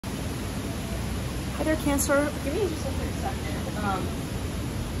Hi there, Cancer. Give me just a quick second. I'm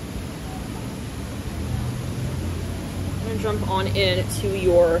gonna jump on into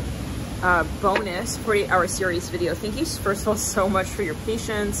your bonus 48-hour series video. Thank you, first of all, so much for your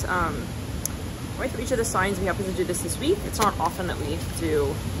patience. Right through each of the signs, we happen to do this week. It's not often that we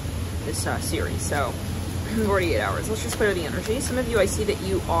do this series, so 48 hours. Let's just clear the energy. Some of you, I see that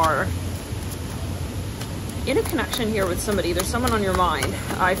you are in a connection here with somebody. There's someone on your mind.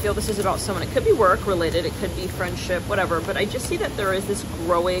 I feel this is about someone. It could be work related, it could be friendship, whatever, but I just see that there is this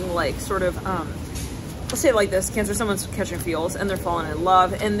growing, like, sort of, let's say it like this, Cancer, someone's catching feels and they're falling in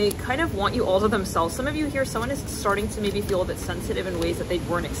love and they kind of want you all to themselves. Some of you here, someone is starting to maybe feel a bit sensitive in ways that they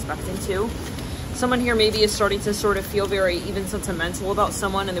weren't expecting to. Someone here maybe is starting to sort of feel very even sentimental about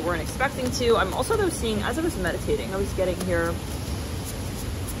someone and they weren't expecting to. I'm also though seeing, as I was meditating, I was getting here,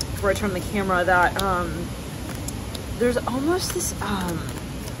 before I turn the camera, that there's almost this,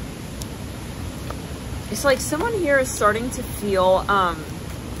 it's like someone here is starting to feel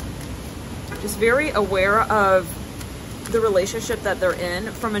just very aware of the relationship that they're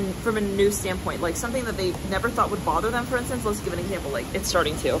in from a new standpoint, like something that they never thought would bother them. For instance, let's give an example, like it's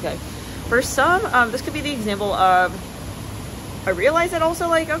starting to, okay. For some, this could be the example of, I realize that also,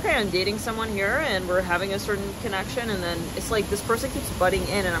 like, okay, I'm dating someone here and we're having a certain connection, and then it's like this person keeps butting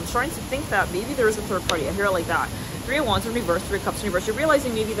in and I'm starting to think that maybe there is a third party. I hear it like that. 3 of Wands in reverse, 3 of Cups in reverse. You're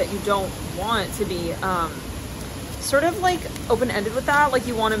realizing maybe that you don't want to be sort of like open-ended with that, like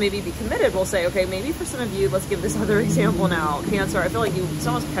you want to maybe be committed. We'll say, okay, maybe for some of you, let's give this other example now. Cancer, I feel like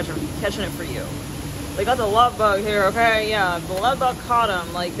someone's catching it for you. They got the love bug here, okay? Yeah, the love bug caught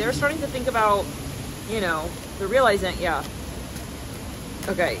them. Like, they're starting to think about, you know, they're realizing, yeah.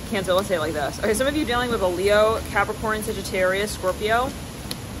 Okay, Cancer, let's say it like this. Okay, some of you dealing with a Leo, Capricorn, Sagittarius, Scorpio,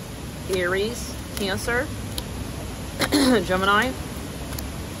 Aries, Cancer, Gemini,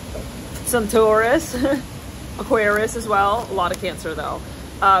 some Taurus, Aquarius as well. A lot of Cancer, though.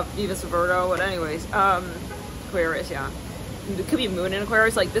 Even some Virgo, but anyways, Aquarius, yeah. It could be Moon in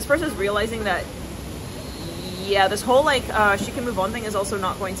Aquarius. Like, this person's realizing that, yeah, this whole like she can move on thing is also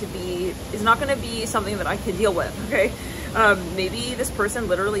not going to be something that I can deal with. Okay, maybe this person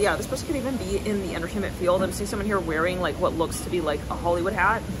literally, yeah, this person could even be in the entertainment field. I'm seeing someone here wearing like what looks to be like a Hollywood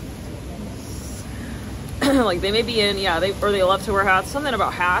hat. Like they may be in, yeah, they love to wear hats. Something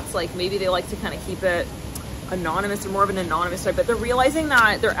about hats, like maybe they like to kind of keep it anonymous or more of an anonymous type, but they're realizing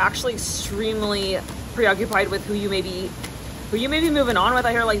that they're actually extremely preoccupied with who you may be moving on with.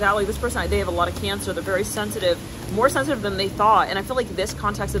 I hear like that, like this person, they have a lot of Cancer. They're very sensitive, more sensitive than they thought. And I feel like this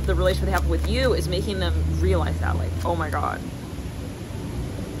context of the relationship they have with you is making them realize that, like, oh my God,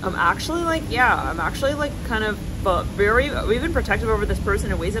 I'm actually like, yeah, I'm actually like kind of we've been protective over this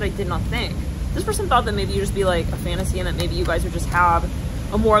person in ways that I did not think. This person thought that maybe you just be like a fantasy and that maybe you guys would just have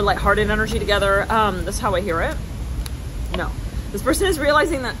a more lighthearted energy together. That's how I hear it. No. This person is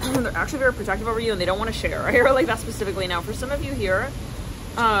realizing that they're actually very protective over you and they don't want to share. I hear it like that specifically. Now, for some of you here,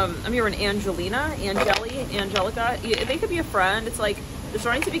 I'm hearing Angelica. They could be a friend. It's like they're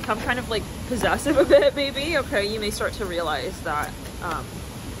starting to become kind of like possessive a bit, maybe. Okay, you may start to realize that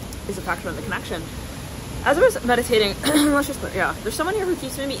is a factor in the connection. As I was meditating, let's just put, yeah, there's someone here who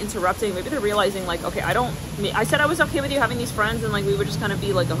keeps maybe interrupting. Maybe they're realizing like, okay, I said I was okay with you having these friends and like we would just kind of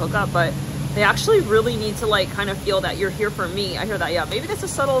be like a hookup, but they actually really need to like kind of feel that you're here for me. I hear that, yeah. Maybe that's a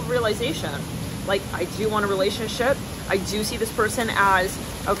subtle realization. Like, I do want a relationship. I do see this person as,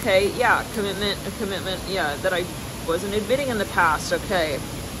 okay, yeah, a commitment, yeah, that I wasn't admitting in the past, okay.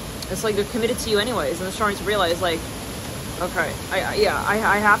 It's like they're committed to you anyways, and they're starting to realize like, okay,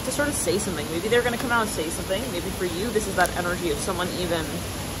 I have to sort of say something. Maybe they're gonna come out and say something. Maybe for you, this is that energy of someone even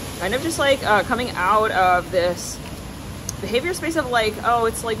kind of just like coming out of this behavior space of like, oh,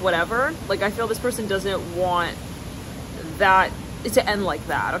 it's like whatever. Like, I feel this person doesn't want that to end like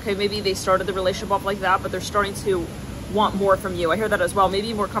that. Okay, maybe they started the relationship off like that, but they're starting to want more from you. I hear that as well.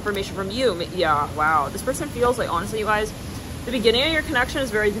 Maybe more confirmation from you. Yeah, wow. This person feels like, honestly, you guys, the beginning of your connection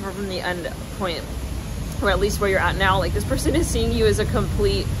is very different from the end point, or at least where you're at now. Like, this person is seeing you as a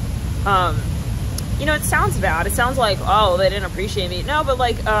complete, you know, it sounds bad. It sounds like, oh, they didn't appreciate me. No, but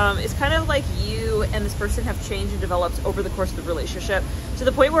like, it's kind of like you and this person have changed and developed over the course of the relationship to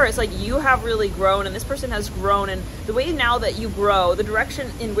the point where it's like you have really grown and this person has grown. And the way now that you grow, the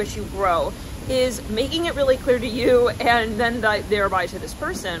direction in which you grow is making it really clear to you and then thereby to this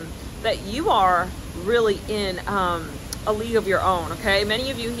person that you are really in a league of your own. Okay,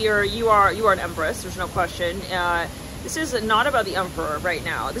 many of you here, you are an empress. There's no question. This is not about the emperor right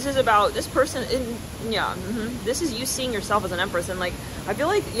now. This is about this person this is you seeing yourself as an empress. And like, I feel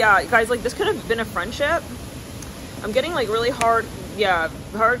like, yeah, guys, like this could have been a friendship. I'm getting like really hard yeah,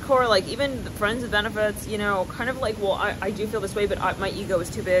 hardcore, like even friends with benefits, you know, kind of like, well, I do feel this way, but my ego is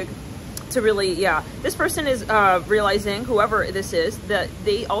too big to really, yeah. This person is realizing, whoever this is, that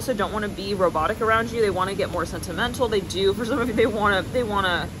they also don't want to be robotic around you. They want to get more sentimental. They do. For some of you, they want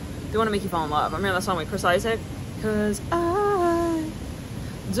to make you fall in love. I mean, that song with Chris Isaac, cause I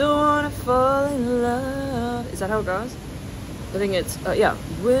don't want to fall in love. Is that how it goes? I think it's yeah,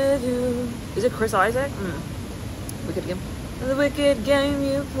 with you. Is it Chris Isaac? Wicked game. The wicked game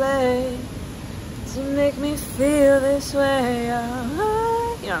you play to make me feel this way.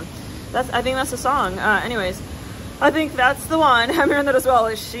 Yeah. I think that's the song. Anyways, I think that's the one. I'm hearing that as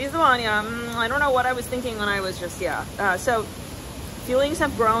well. She's the one, yeah. I don't know what I was thinking when I was just, yeah. So feelings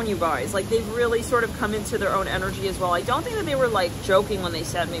have grown, you guys. Like, they've really sort of come into their own energy as well. I don't think that they were like joking when they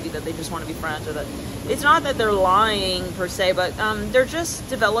said maybe that they just want to be friends, or that it's not that they're lying per se, but they're just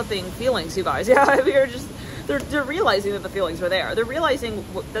developing feelings, you guys. Yeah, they're realizing that the feelings are there. They're realizing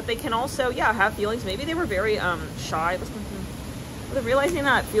that they can also, yeah, have feelings. Maybe they were very shy. They're realizing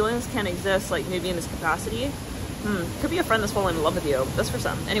that feelings can exist, like maybe in this capacity. Could be a friend that's falling in love with you. That's for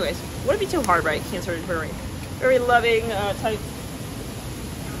some. Anyways, wouldn't be too hard, right? Cancer is very loving type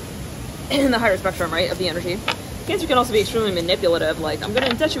in the higher spectrum, right, of the energy. Cancer can also be extremely manipulative. Like, I'm gonna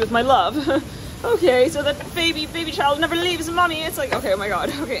indent you with my love. Okay, so that baby child never leaves mommy. It's like, okay, oh my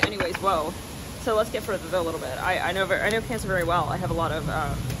god. Okay, anyways, whoa. So let's get further a little bit. I know Cancer very well. I have a lot of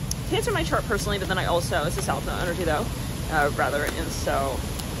Cancer in my chart personally, but then I also, it's a South Node energy though. Rather, and so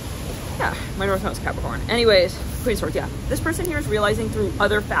yeah, my North Node is Capricorn. Anyways, Queen of Swords, yeah. This person here is realizing through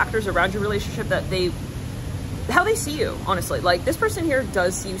other factors around your relationship that how they see you, honestly. Like, this person here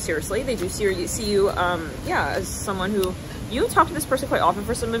does see you seriously. They do see you, yeah, as someone who, you talk to this person quite often.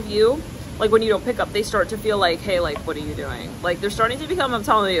 For some of you, like, when you don't pick up, they start to feel like, hey, like, what are you doing? Like, they're starting to become, I'm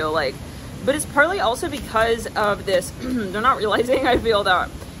telling you, like, but it's partly also because of this, they're not realizing, I feel that,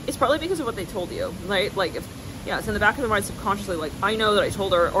 it's partly because of what they told you, right? Like, yeah, it's in the back of their mind subconsciously, like, I know that I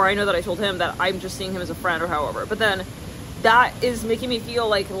told her, or I know that I told him that I'm just seeing him as a friend or however. But then that is making me feel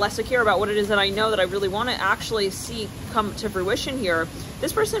like less secure about what it is that I know that I really want to actually see come to fruition here.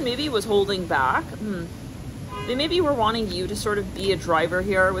 This person maybe was holding back. They maybe were wanting you to sort of be a driver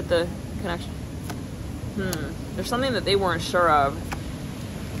here with the connection. There's something that they weren't sure of.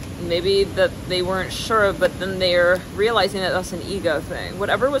 Maybe that they weren't sure of, but then they're realizing that that's an ego thing.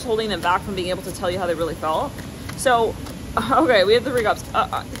 Whatever was holding them back from being able to tell you how they really felt. So, okay, we have the rig-ups.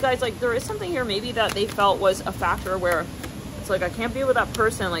 Guys, like, there is something here maybe that they felt was a factor where it's like, I can't be with that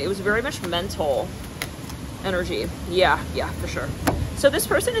person. Like, it was very much mental energy. Yeah, for sure. So this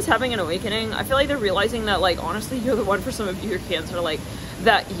person is having an awakening. I feel like they're realizing that, like, honestly, you're the one for some of you, your Cancer, like,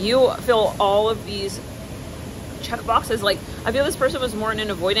 that you feel all of these check boxes. Like, I feel this person was more in an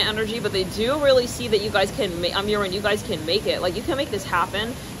avoidant energy, but they do really see that you guys can make, I'm mirroring, you guys can make it. Like, you can make this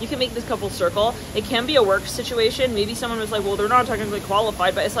happen. You can make this couple circle. It can be a work situation. Maybe someone was like, well, they're not technically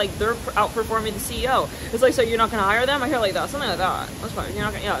qualified, but it's like they're outperforming the CEO. It's like, so you're not going to hire them? I hear like that, something like that. That's fine. You're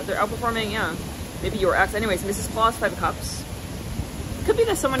not gonna, yeah, they're outperforming. Yeah, maybe your ex. Anyways, Mrs. Claus, 5 of Cups. Could be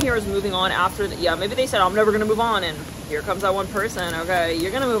that someone here is moving on after the, yeah, maybe they said, I'm never going to move on, and here comes that one person. Okay, you're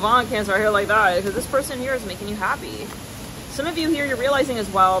going to move on, Cancer. I hear like that, because this person here is making you happy. Some of you here, you're realizing as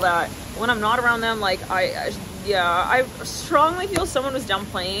well that when I'm not around them, like, I strongly feel someone was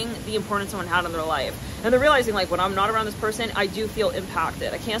downplaying the importance someone had in their life. And they're realizing, like, when I'm not around this person, I do feel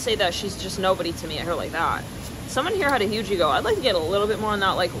impacted. I can't say that she's just nobody to me. I hear like that. Someone here had a huge ego. I'd like to get a little bit more on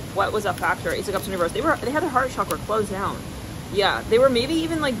that, like, what was that factor? Ace of Cups in reverse. They had their heart chakra closed down. Yeah, they were maybe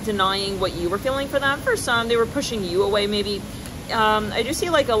even, like, denying what you were feeling for them. For some, they were pushing you away, maybe. I do see,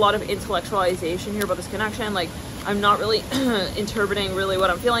 like, a lot of intellectualization here about this connection. Like, I'm not really interpreting really what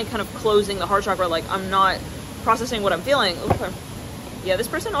I'm feeling, kind of closing the heart chakra. Like, I'm not processing what I'm feeling. Okay. Yeah, this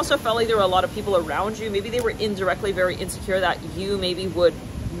person also felt like there were a lot of people around you. Maybe they were indirectly very insecure that you maybe would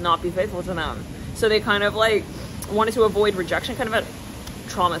not be faithful to them. So they kind of, like, wanted to avoid rejection, kind of a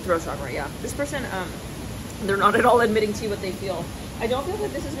trauma, throat chakra. Yeah, this person, they're not at all admitting to you what they feel. I don't feel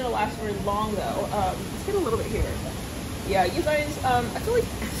like this is going to last very long, though. Let's get a little bit here. Yeah, you guys, I feel like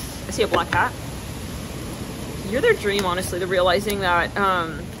I see a black cat. You're their dream, honestly. They're realizing that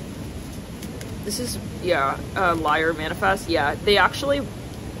this is, yeah, liar manifest. Yeah, they actually,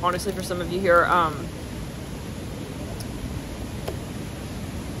 honestly, for some of you here,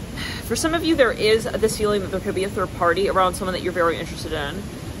 for some of you, there is this feeling that there could be a third party around someone that you're very interested in.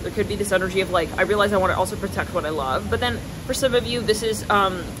 There could be this energy of, like, I realize I want to also protect what I love. But then for some of you, this is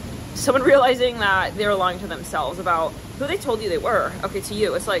someone realizing that they're lying to themselves about who they told you they were. Okay, to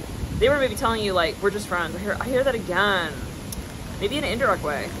you, it's like they were maybe telling you, like, we're just friends. I hear that again. Maybe in an indirect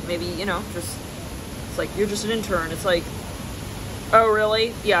way. Maybe, you know, just, it's like you're just an intern. It's like Oh,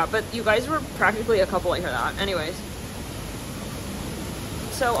 really? Yeah, but you guys were practically a couple, I hear that. Anyways.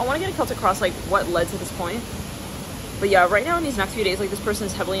 So I want to get a Celtic cross, like, what led to this point. But yeah, right now in these next few days, like, this person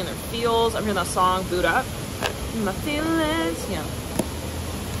is heavily in their feels. I'm hearing that song, Boot Up. My feelings, yeah.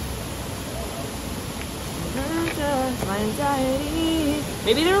 My anxiety.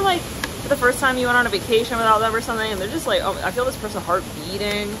 Maybe they're like, for the first time you went on a vacation without them or something, and they're just like, oh, I feel this person's heart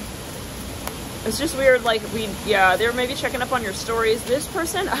beating. It's just weird, like, they're maybe checking up on your stories. This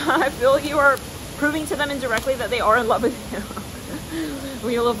person, I feel you are proving to them indirectly that they are in love with you.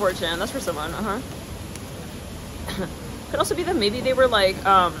 Wheel of Fortune, that's for someone, Could also be that maybe they were like,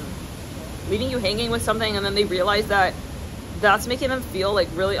 leaving you hanging with something, and then they realized that that's making them feel like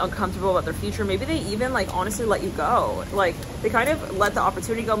really uncomfortable about their future. Maybe they even like honestly let you go. Like, they kind of let the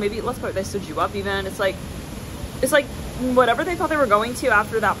opportunity go. Maybe, let's put, they stood you up even. It's like whatever they thought they were going to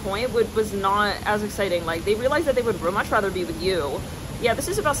after that point was not as exciting. Like, they realized that they would much rather be with you. Yeah, this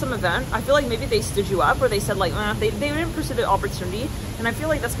is about some event. I feel like maybe they stood you up, or they said like, they didn't pursue the opportunity, and I feel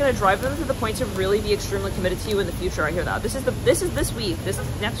like that's going to drive them to the point to really be extremely committed to you in the future. I hear that. This week,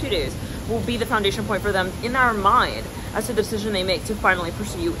 this next few days will be the foundation point for them in our mind as to the decision they make to finally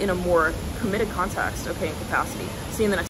pursue you in a more committed context, okay, and capacity. See you in the next